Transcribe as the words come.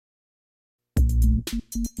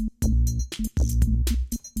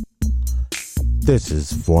This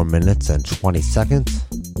is 4 minutes and 20 seconds.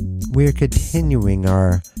 We're continuing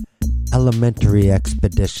our elementary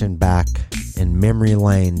expedition back in memory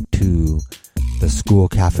lane to the school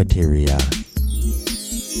cafeteria.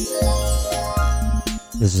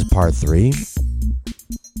 This is part 3.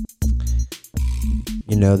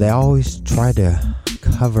 You know, they always try to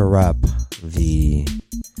cover up the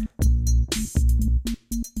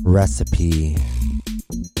recipe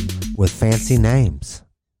with fancy names.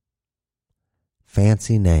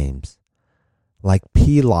 Fancy names. Like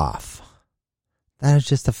pilaf. That is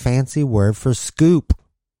just a fancy word for scoop.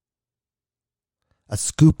 A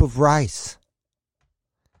scoop of rice.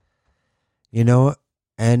 You know,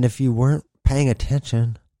 and if you weren't paying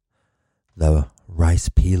attention, the rice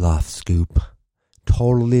pilaf scoop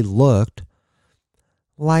totally looked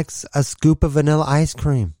like a scoop of vanilla ice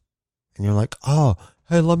cream. And you're like, oh,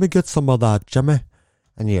 hey, let me get some of that, Jimmy.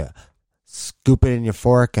 And you scoop it in your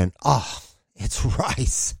fork and, oh, it's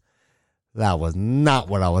rice. That was not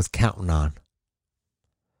what I was counting on.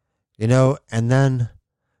 You know, and then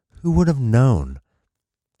who would have known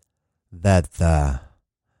that the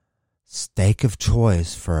steak of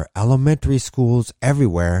choice for elementary schools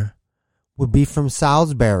everywhere would be from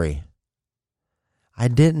Salisbury? I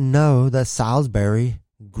didn't know that Salisbury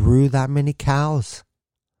grew that many cows.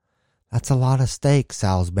 That's a lot of steak,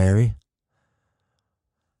 Salisbury.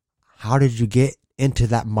 How did you get into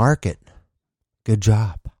that market? Good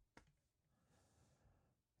job.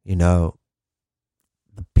 You know,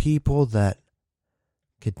 the people that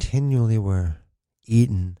continually were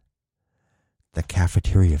eating the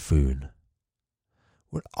cafeteria food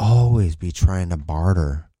would always be trying to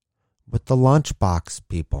barter with the lunchbox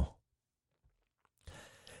people.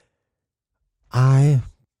 I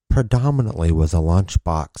predominantly was a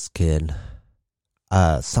lunchbox kid.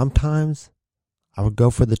 Sometimes I would go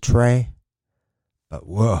for the tray, but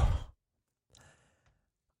whoa,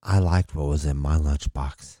 I liked what was in my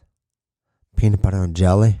lunchbox. Peanut butter and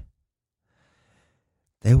jelly.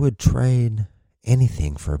 They would trade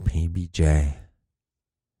anything for a PBJ.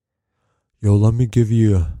 Yo, let me give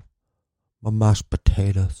you my mashed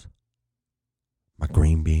potatoes, my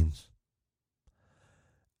green beans,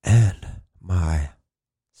 and my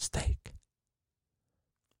steak.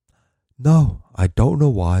 No, I don't know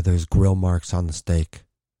why there's grill marks on the steak.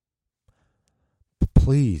 But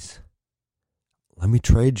please, let me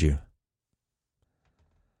trade you.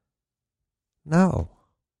 No,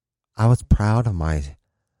 I was proud of my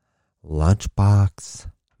lunchbox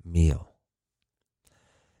meal.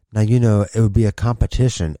 Now, you know, it would be a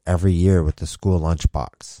competition every year with the school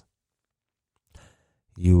lunchbox.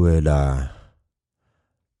 You would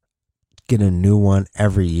get a new one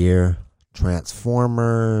every year.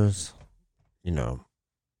 Transformers, you know,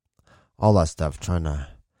 all that stuff, trying to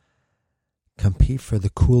compete for the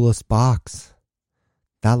coolest box.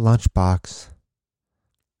 That lunchbox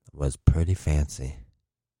was pretty fancy.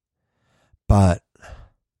 But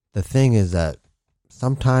the thing is that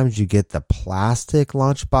sometimes you get the plastic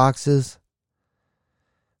lunchboxes.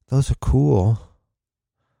 Those are cool.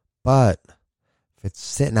 But if it's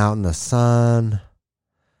sitting out in the sun,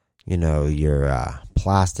 you know, your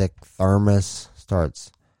plastic thermos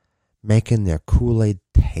starts making their Kool-Aid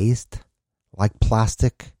taste like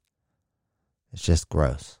plastic. It's just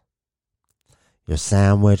gross. Your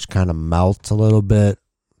sandwich kind of melts a little bit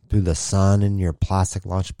through the sun in your plastic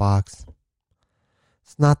lunchbox.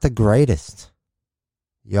 It's not the greatest.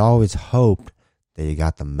 You always hoped that you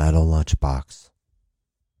got the metal lunchbox.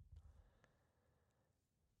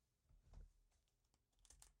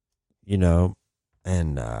 You know,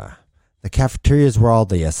 and the cafeterias where all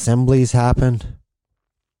the assemblies happened,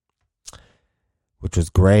 which was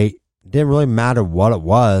great. It didn't really matter what it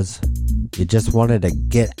was. You just wanted to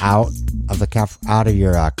get out of the out of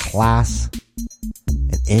your class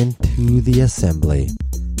and into the assembly.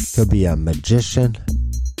 Could be a magician.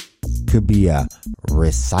 Could be a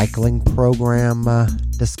recycling program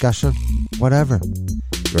discussion. Whatever.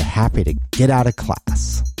 You're happy to get out of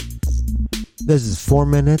class. This is 4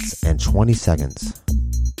 minutes and 20 seconds.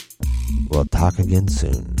 We'll talk again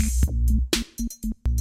soon.